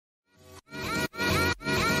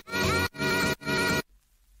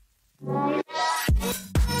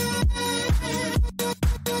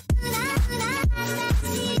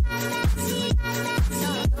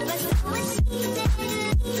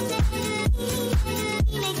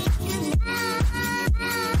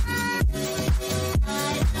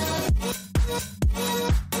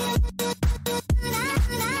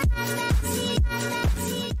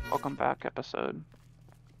back episode.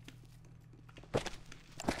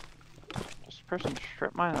 This person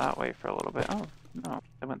strip mine that way for a little bit. Oh, no,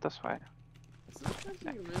 they went this way. Is this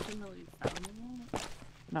where he originally found me at?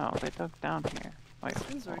 No, they dug down here. Wait,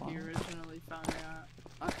 This is where hold he on. originally found me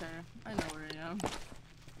at. Okay, I know where I am.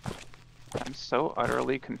 I'm so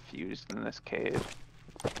utterly confused in this cave.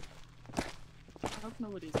 I hope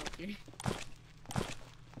nobody's up here.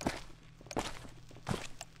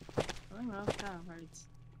 Oh well, kind of hurts.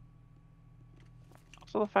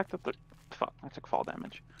 Also the fact that the fuck, I took fall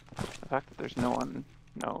damage. The fact that there's no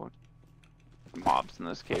mobs in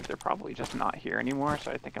this cave, they're probably just not here anymore,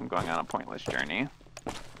 so I think I'm going on a pointless journey.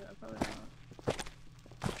 Yeah, probably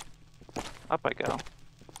not. Up I go.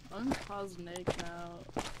 Unpause Nick now.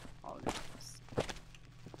 Apologies.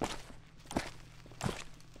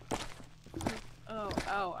 Oh,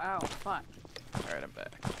 ow, ow, fuck. Alright, I'm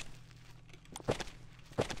back.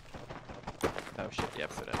 Oh shit, the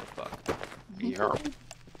episode ended. Fuck. Yarp.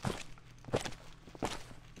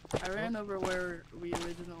 I ran over where we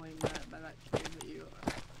originally met by that cave that you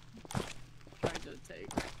tried to take.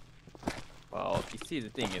 Well, you see, the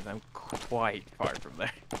thing is, I'm quite far from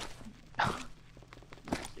there. Thank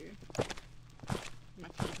you. I'm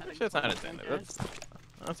actually heading Actually, it's not towards intended. that, guys.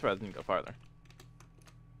 I'm surprised I didn't go farther.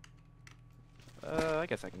 I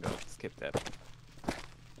guess I can go skip that.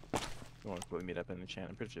 You want to meet up in the channel?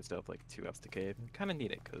 I'm pretty sure still have like 2 ups to cave. Kind of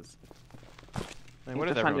need it, because... I mean, what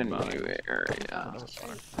Need is to find a everyone new buying? area. Oh, that was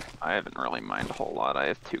far. I haven't really mined a whole lot. I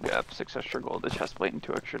have 2 gaps, 6 extra gold, a chest plate, and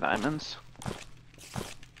 2 extra diamonds.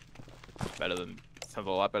 Better than... Sounds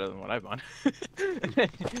a lot better than what I've won.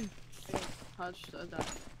 Touched a diamond.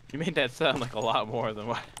 You made that sound like a lot more than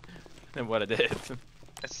what it is.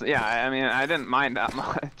 Yeah, I mean, I didn't mind that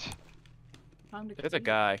much. Time to There's a cave.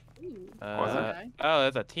 guy. Ooh, Was it? okay. Oh,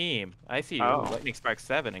 there's a team. I see you. Oh. Lightning Spark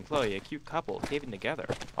 7 and Chloe, a cute couple, caving together.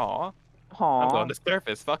 Aw. I'm Aw, going to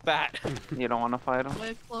surface. Fuck that. you don't want to fight him?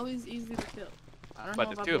 Wait, Chloe's easy to kill. I don't But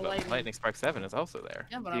know there's about 2 the of them. lightning. Lightning Spark 7 is also there.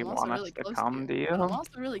 Yeah, but Do you I'm also want us really to close come to to you. you? I'm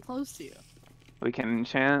also really close to you. We can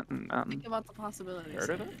enchant and Think about the possibilities.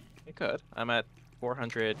 Heard of here. them? You could. I'm at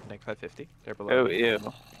 400, like 550. They're below. Oh, me.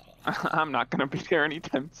 ew. I'm not gonna be there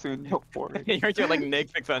anytime soon, don't worry. You're at like neg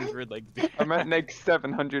 600, like. I'm at neg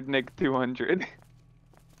 700, neg 200. If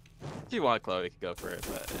you want Chloe, you could go for it,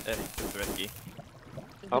 but it's risky. If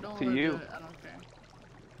you Up don't to wanna do you. it, I don't care.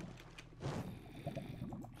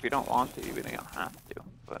 If you don't want to, you don't have to,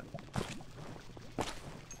 but...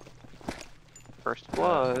 First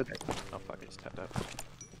blood. Oh fuck, I just tapped out.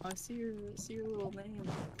 Oh, I see your little name.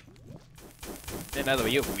 And by the way,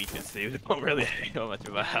 you have weakness, so you don't really know much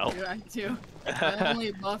of a help. I do. My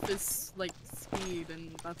only buff is like speed,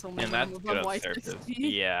 and that's only And when that's I'm good above on white surface.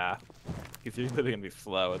 speed. Yeah. Because you're literally gonna be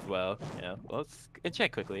slow as well. Yeah. Well, let's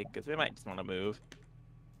check quickly, because they might just want to move.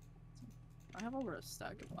 I have over a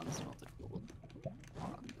stack of unsmelted gold.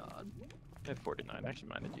 Oh god. I have 49. I actually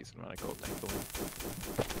mined a decent amount of gold, thankfully.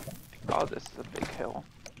 Oh, this is a big hill.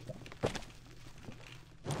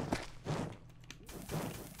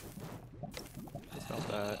 Just felt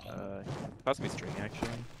that. Possibly string, actually.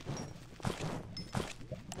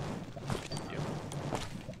 Yep.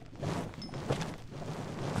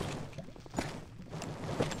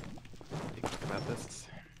 Be quick about this.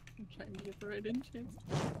 I'm trying to get the right enchant.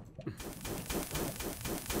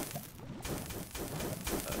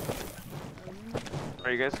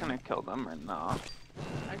 Are you guys gonna kill them or no?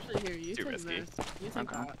 Actually, here, you Too take risky. this. You take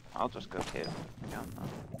Okay. that. I'll just go cave again though.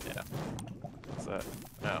 Yeah. What's that?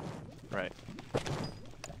 Oh, right.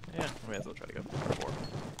 Yeah, we may as well try to go power 4.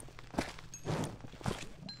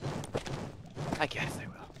 I guess I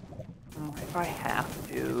will. If I have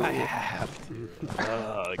to. If I have to.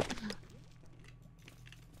 Ugh.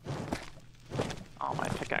 Oh, my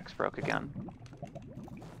pickaxe broke again.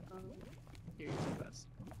 Here, you take this.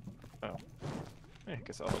 Yeah, I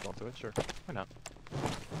guess I'll hold on to it, sure. Why not?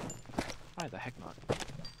 Why the heck not?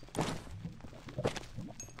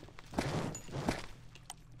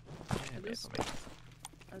 Yeah, It is- maybe.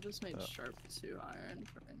 I just made Oh. sharp 2 iron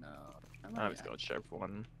for right now. I'm just going sharp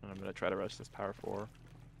 1, and I'm gonna try to rush this power 4.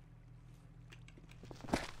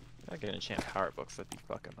 If I get enchant power books, that'd be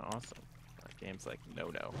fucking awesome. That game's like, no,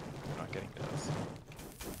 we're not getting those.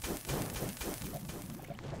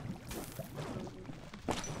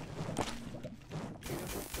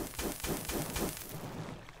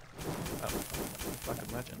 Oh,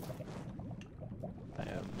 fucking legend. I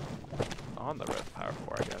am on the road to power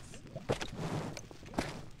 4, I guess.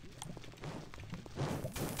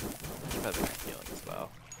 Should have healing as well.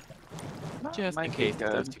 Just Might in be case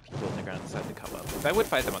good. those 2 people in the ground decide to come up. I would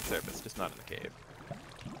fight them on surface, just not in the cave.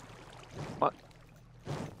 What?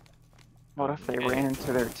 What if they Okay. ran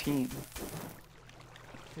into their team?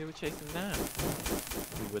 We were chasing them.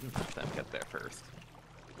 We wouldn't let them get there first.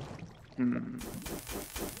 Hmm.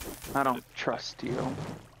 I don't trust you.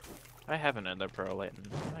 I have an Ender Pearl, Layton.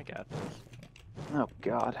 I got this. Oh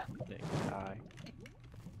god. They die.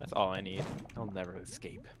 That's all I need. They'll never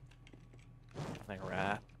escape. Like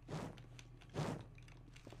Wrath.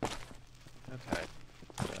 Okay.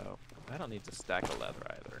 So, I don't need to stack a leather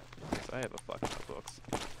either. Because I have a fuck ton of books.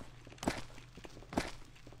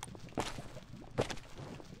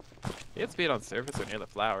 You get speed on surface or near the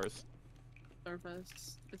flowers.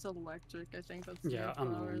 Surface. It's electric, I think that's Yeah, near I'm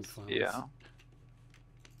the one flowers. with flowers. Yeah.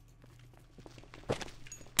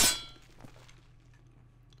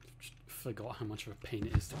 Forgot how much of a pain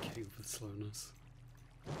it is to cave with slowness.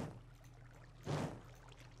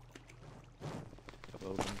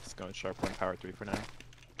 Well, I'm just going sharp 1 power 3 for now.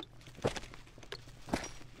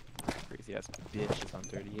 Crazy ass bitch is on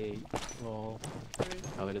 38. Lol.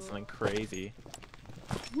 Oh, they did something crazy.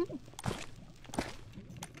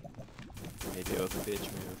 Maybe it was a bitch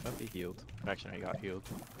move. I'll be healed. Actually, I got healed.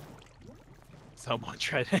 Someone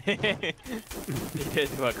tried. He did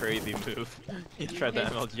do a crazy move. He tried the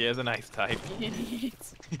MLG as an ice type. Idiot.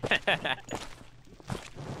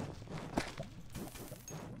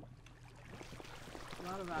 A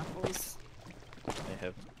lot of apples. I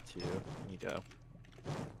have 2. You go.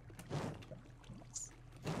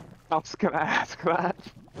 I was gonna ask that.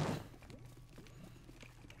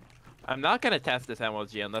 I'm not gonna test this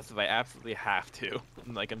MLG unless if I absolutely have to.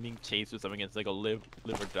 Like I'm being chased with something. It's like a live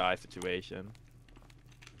or die situation.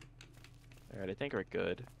 Alright, I think we're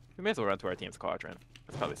good. We may as well run to our team's quadrant.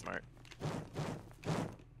 That's probably smart.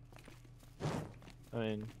 I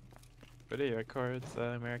mean, what are your cards,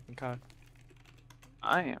 American cock?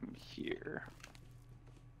 I am here.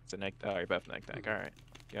 It's a neck. Oh, you're both neck tank. Alright.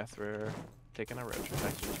 Guess we're taking a road trip.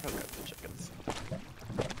 Actually, we should probably grab the chickens.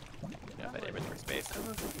 Yeah, that inventory space. I have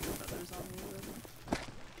a few feathers on me, but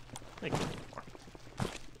I think we need more.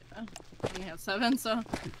 yeah. I only have 7, so.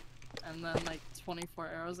 And then like 24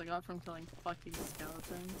 arrows I got from killing fucking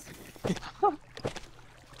skeletons. It's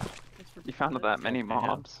You found ridiculous. that many Yeah.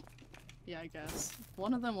 mobs? Yeah, I guess.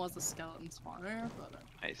 One of them was a skeleton spawner, but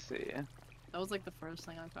I see. that was like the first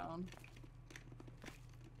thing I found.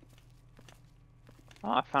 Oh,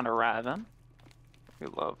 I found a raven. We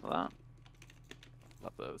love that.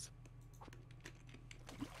 Love those.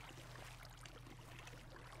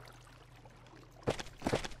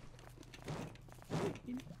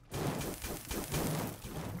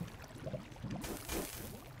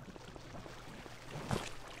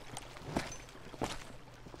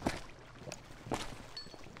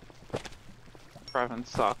 Raven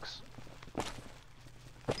sucks.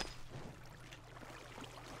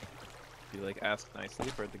 You like ask nicely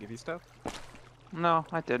for it to give you stuff? No,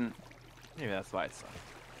 I didn't. Maybe that's why it sucked.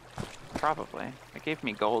 Probably. It gave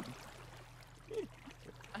me gold.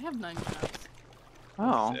 I have 9 caps.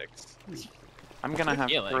 Oh, 6. I'm gonna Good have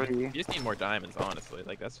feeling. 3. You just need more diamonds, honestly.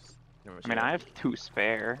 Like that's just pretty much I mean, it. I have 2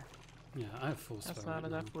 spare. Yeah, I have 4 That's spare not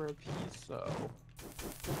right enough now. for a piece, though.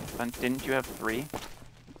 Then didn't you have 3?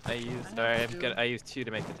 I used. I have I'm 2. gonna. I used 2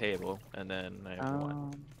 to make the table, and then I have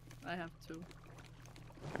 1. I have 2.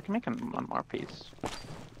 I can make 1 more piece.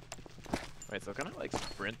 Wait, so can I like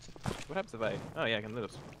sprint? What happens if I? Oh yeah, I can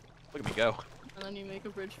lose. Look at me go. And then you make a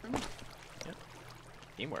bridge for me.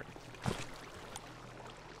 Teamwork.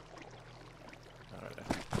 Alright, I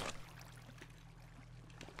have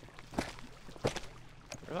more.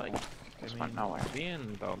 We're like, Just I went mean, nowhere. me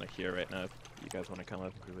and Balna here right now. If you guys want to come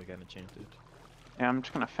up, we get enchanted. Yeah, I'm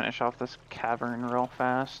just gonna finish off this cavern real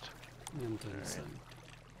fast. Yeah, I'm doing the Alright. same.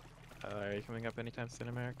 Are you coming up anytime soon,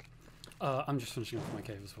 Americ? I'm just finishing off my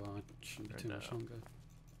cave as well. It shouldn't be Right too much now. longer.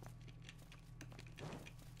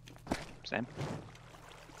 Same.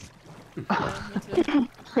 Yeah, me too.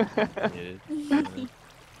 Needed.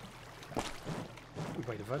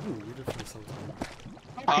 Wait, have I been muted for this whole time?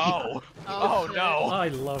 Oh! Oh, shit. no! I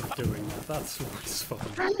love doing that. That's what's fun.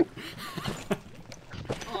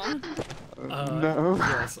 Aw. No.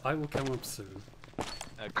 Yes, I will come up soon.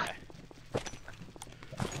 Okay.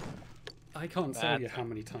 I can't tell you That's- how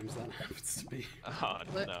many times that happens to me. Oh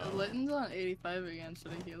no. Litton's on 85 again.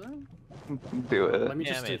 Should I heal him? Do Let it. me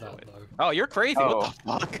Yeah, just do maybe that wait. though. Oh, you're crazy. Oh.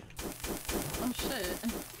 What the fuck? Oh shit.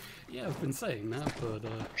 Yeah, I've been saying that,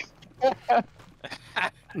 but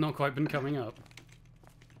not quite been coming up.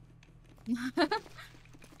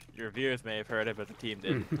 Your viewers may have heard it, but the team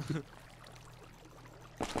didn't.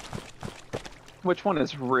 Which one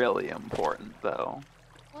is really important, though?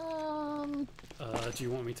 Do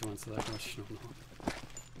you want me to answer that question or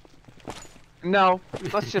not? No,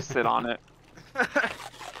 let's just sit on it.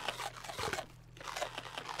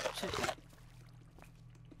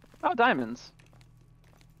 diamonds.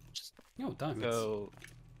 Oh, diamonds. So.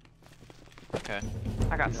 Okay.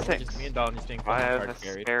 I got Just 6. me and Dalton just being I fucking have hard a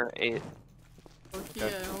carried. spare 8.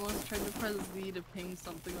 Okay, I almost tried to press Z to ping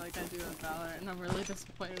something like I do in Valorant, and I'm really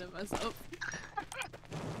disappointed in myself.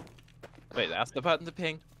 Wait, that's the button to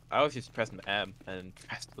ping? I always just press M and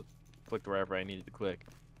click wherever I needed to click.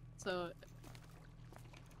 So,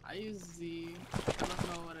 I use Z. I don't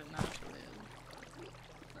know what it naturally is.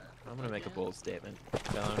 I'm gonna make a bold statement.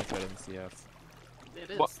 Valorant is better than CS. It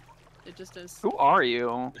is. What? It just is. Who are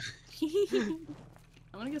you? I'm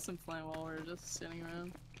gonna get some flame while we're just sitting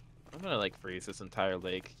around. I'm gonna like freeze this entire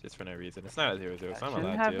lake just for no reason. It's not a 0-0, so I'm Shouldn't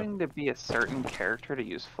allowed to. having to be a certain character to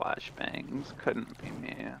use flashbangs couldn't be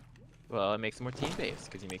me. Well, it makes it more team-based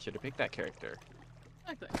because you make sure to pick that character.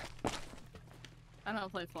 Exactly. I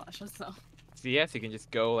don't play flashes though. CS, you can just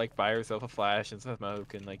go like buy yourself a flash and some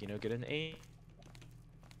smoke and like get an aim.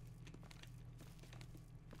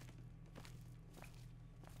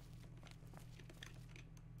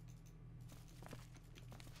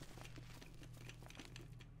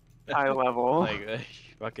 High level. Like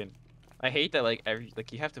fucking. I hate that like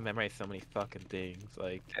you have to memorize so many fucking things.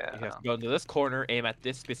 Like you Yeah. have to go into this corner, aim at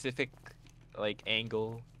this specific like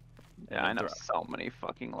angle. Yeah, I know throw- so many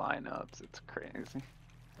fucking lineups. It's crazy.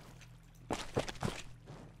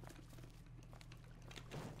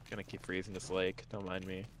 Gonna keep freezing this lake. Don't mind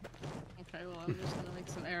me. Okay, well I'm just gonna make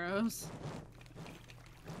some arrows.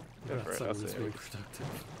 Go for That's it, I'll someone's save being it. productive.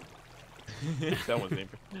 Someone's being.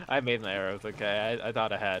 I made my arrows. Okay, I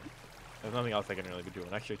thought ahead. There's nothing else I can really be doing.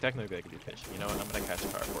 Actually, technically I could do fishing. You know what? I'm gonna catch a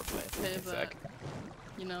power 4 play. Okay, in a but sec.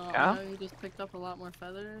 you know, Yeah? I know you just picked up a lot more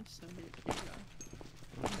feathers, so here you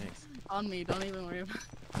go. Thanks. On me, don't even worry about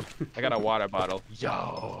I got a water bottle.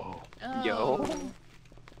 Yo. it. Yo. Oh,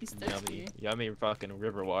 he's thirsty. Yummy fucking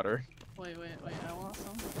river water. Wait, I want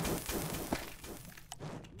some.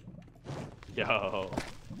 Yo.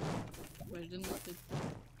 Wait, didn't it?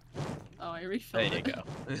 Oh, I refilled There you it. go.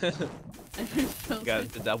 I refilled Got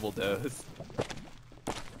it. the double dose.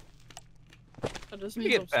 That just You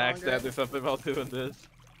means get I'm stronger. backstabbed or something while doing this.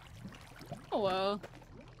 Oh well.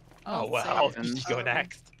 Oh I'll wow. stay- You just go um,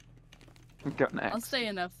 next. Go I'll next. stay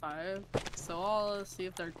in F5, so I'll see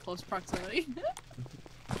if they're close proximity.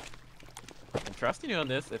 I'm trusting you on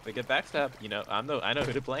this. If I get backstabbed, I know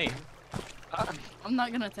who to blame. I'm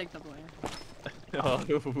not gonna take the blame. Oh,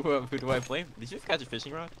 who do I blame? Did you just catch a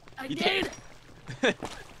fishing rod? I You did!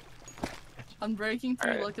 I'm breaking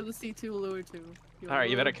through. Alright. Look at the C2 lure too. All right,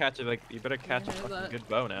 you better catch it. You better catch a Yeah, fucking that- good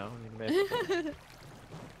bow now.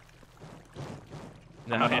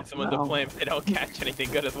 No, Oh, yeah, someone to no. blame if they don't catch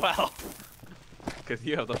anything good as well. Because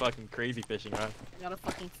you have the fucking crazy fishing rod. I got a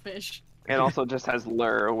fucking fish. It also just has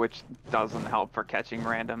lure, which doesn't help for catching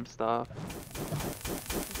random stuff.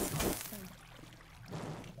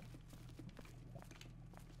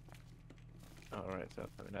 Alright, so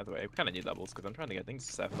another way. We kind of need levels because I'm trying to get, I think,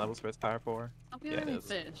 7 levels for this power 4. Stop Yeah, giving it me is.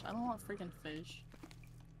 fish. I don't want freaking fish.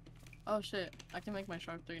 Oh shit, I can make my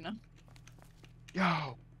shark 3 now.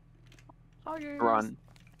 Yo! Hoggers. Run.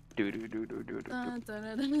 Do do do do do do. Dun,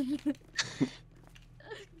 dun, dun, dun.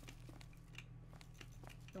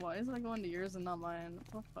 Why is that going to yours and not mine?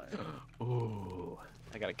 What the fuck? Ooh,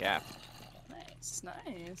 I got a gap. Nice,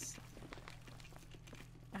 nice.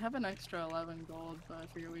 I have an extra 11 gold, but I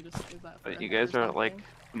figure we just save that for But you a hit or guys are at like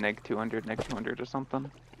something. neg 200 or something?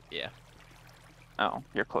 Yeah. Oh,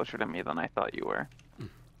 you're closer to me than I thought you were.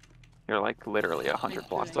 You're like literally 100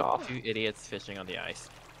 blocks Yeah. off. 2 idiots fishing on the ice.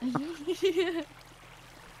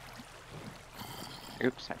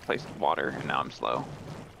 Oops, I placed water and now I'm slow.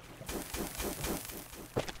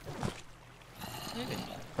 Maybe.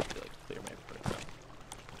 I feel like clear my foot.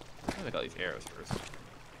 I'm gonna got these arrows first.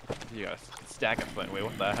 You gotta stack them, but wait,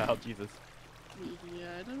 what the hell? Jesus. Yeah,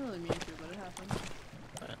 I didn't really mean to, but it happened.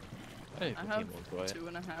 I didn't I think have team will enjoy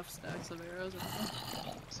it. 2.5 stacks of arrows.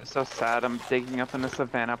 This is so sad. I'm digging up in the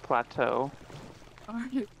savannah plateau.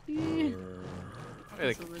 RP. Wait,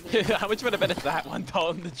 It's like, over there. how much would have been that one tall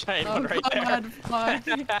and the giant Oh one right god,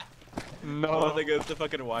 there? fuck. Oh, there goes the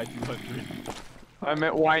fucking Y200. I'm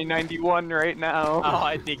at Y91 right now. Oh,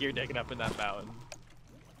 I think you're digging up in that mountain.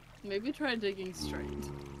 Maybe try digging straight.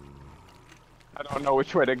 I don't know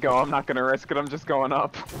which way to go. I'm not gonna risk it. I'm just going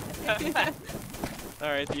up.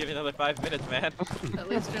 Alright, so you have another 5 minutes, man. At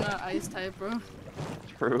least you're not ice type, bro.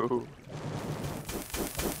 True.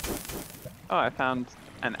 Oh, I found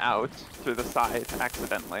an out through the side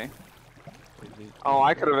accidentally. Oh,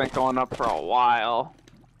 I could have been going up for a while.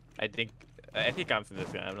 I think I'm from this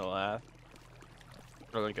guy, I'm gonna laugh.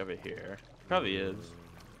 Or like over here. Probably is.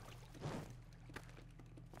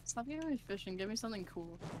 Stop giving me fish and give me something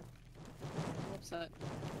cool. set.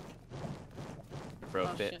 Broke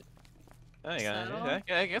Oh it. shit. Oh, Saddle?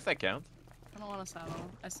 yeah, I guess that counts. I don't want a saddle.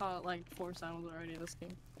 I saw like 4 saddles already this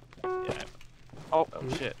game. Yeah. Oh, Oh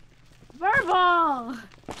shit. Verbal!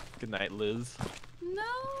 Good night, Liz.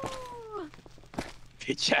 No!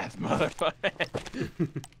 Bitch ass motherfucker.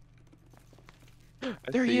 I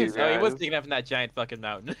There see he you is. Oh, he was guys. sneaking up in that giant fucking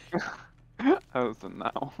mountain. I was in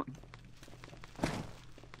that one.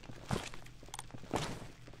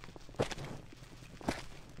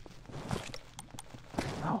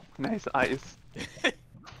 Oh, nice ice.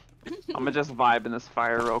 I'm gonna just vibe in this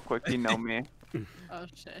fire real quick. You know me. Oh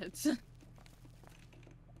shit.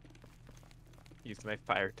 Use my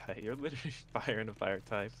fire type. You're literally fire and a fire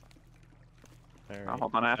type. Alright. Oh,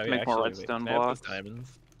 hold on, I have to yeah, make more actually, wait, redstone can I have those blocks.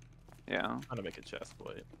 diamonds. Yeah, I'm gonna make a chest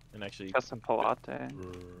plate. And actually, chest and palate.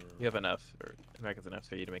 you have enough, or America's enough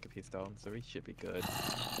for you to make a peace stone, so we should be good.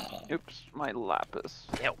 Oops, my lapis.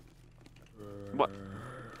 Ew. What?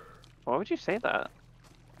 Why would you say that?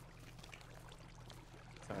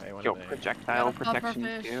 Sorry, one Yo, of my... projectile Gotta cover protection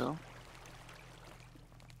fish. too.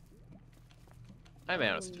 I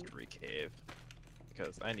managed to re-cave.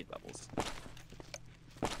 Because I need levels.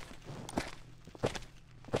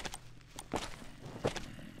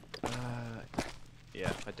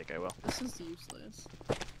 Yeah, I think I will. This is useless.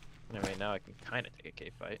 Anyway, now I can kind of take a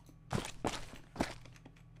cave fight.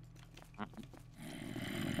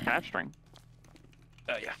 Catch string.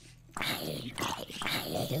 Oh yeah. Oh,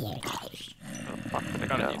 fuck, I did it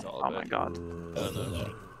gotta go? use all Oh of my it. god.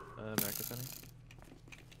 No. America Center.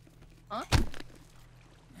 Huh?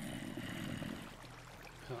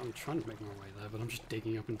 I'm trying to make my way there, but I'm just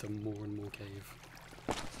digging up into more and more cave.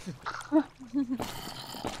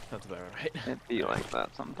 That's about right. It be like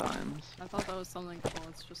that sometimes. I thought that was something cool.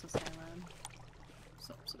 It's just a sandman.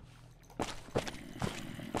 So.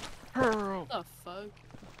 Pearl! What the fuck?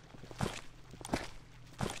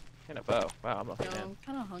 And a bow. Wow, I'm lucky Yo, man. I'm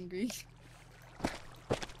kinda hungry.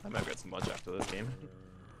 I might get some lunch after this game.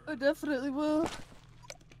 I definitely will.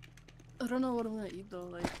 I don't know what I'm gonna eat though,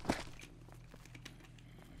 like...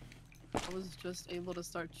 I was just able to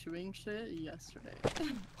start chewing shit yesterday.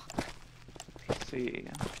 Let's see.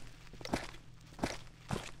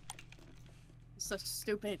 So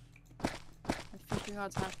stupid. My fishing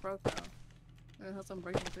rod's half broke now. Unless I'm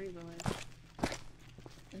breaking 3 of them.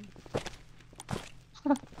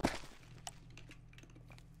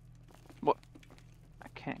 What? I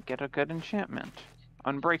can't get a good enchantment.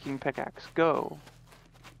 Unbreaking pickaxe, go.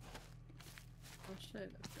 Oh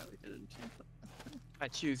shit, that's probably good enchantment. I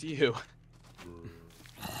choose you.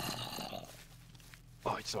 Oh,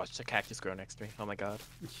 I just watched a cactus grow next to me. Oh my god.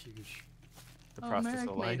 It's huge. The Oh, process Merrick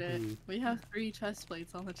of made life. it. Mm. We have 3 chest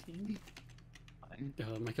plates on the team.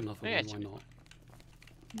 Make another Yeah, one, it why should-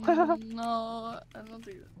 not? No, I don't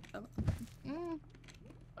think that.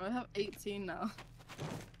 I have 18 now.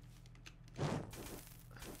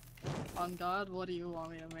 On God, what do you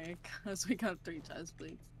want me to make? Because we got 3 chest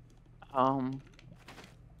plates.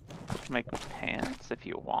 Make pants if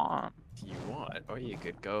you want. If you want, or you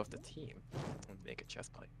could go with the team and make a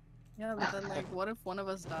chest plate. Yeah, but then like, what if one of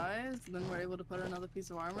us dies? Then we're able to put another piece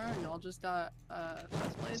of armor. Y'all just got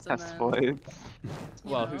chest plates, and Chest then plates. you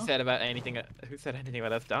Well, know, who said anything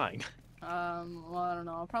about us dying? Well, I don't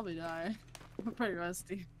know. I'll probably die. I'm pretty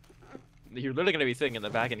rusty. You're literally gonna be sitting in the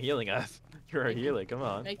back and healing us. You're a healer, come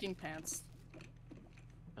on. Making pants.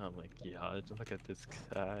 Oh my god, look at this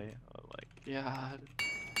guy. Oh my god.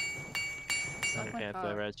 Suck my Panther,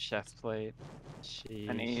 cock. red chest plate. Jeez.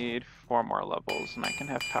 I need 4 more levels and I can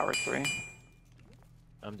have power 3.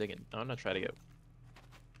 I'm digging. I'm gonna try to get.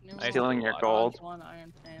 New I Stealing see a your lot. gold. 1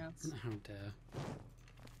 iron pants. How dare.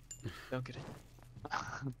 Don't get it.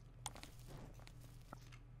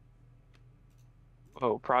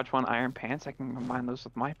 Oh, Proj 1 iron pants? I can combine those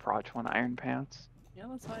with my Proj 1 iron pants. Yeah,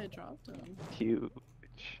 that's why I dropped them. Huge.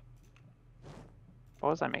 What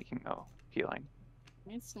was I making? Oh, healing.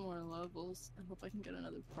 I need some more levels. I hope I can get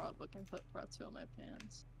another prop book and put prop 2 on my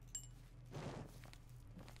pants.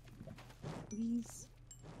 Please.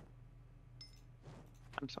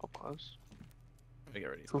 I'm so close. Let me get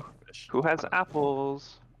ready to Who- fish. Who has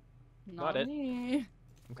apples? Not it. me.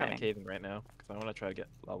 I'm kind Dang. of caving right now because I want to try to get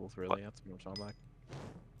levels really. That's too much on black.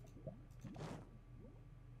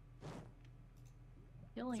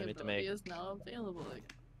 Healing So I need to ability make- is now available.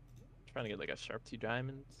 Like, Trying to get like a sharp 2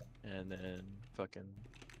 diamonds and then fucking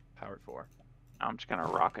power 4. I'm just gonna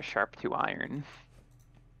rock a sharp 2 iron.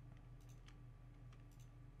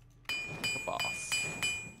 The boss.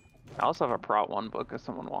 I also have a Prot 1 book if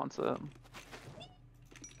someone wants it. oh,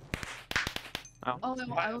 it's I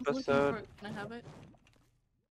my was looking episode. for. Can I have it?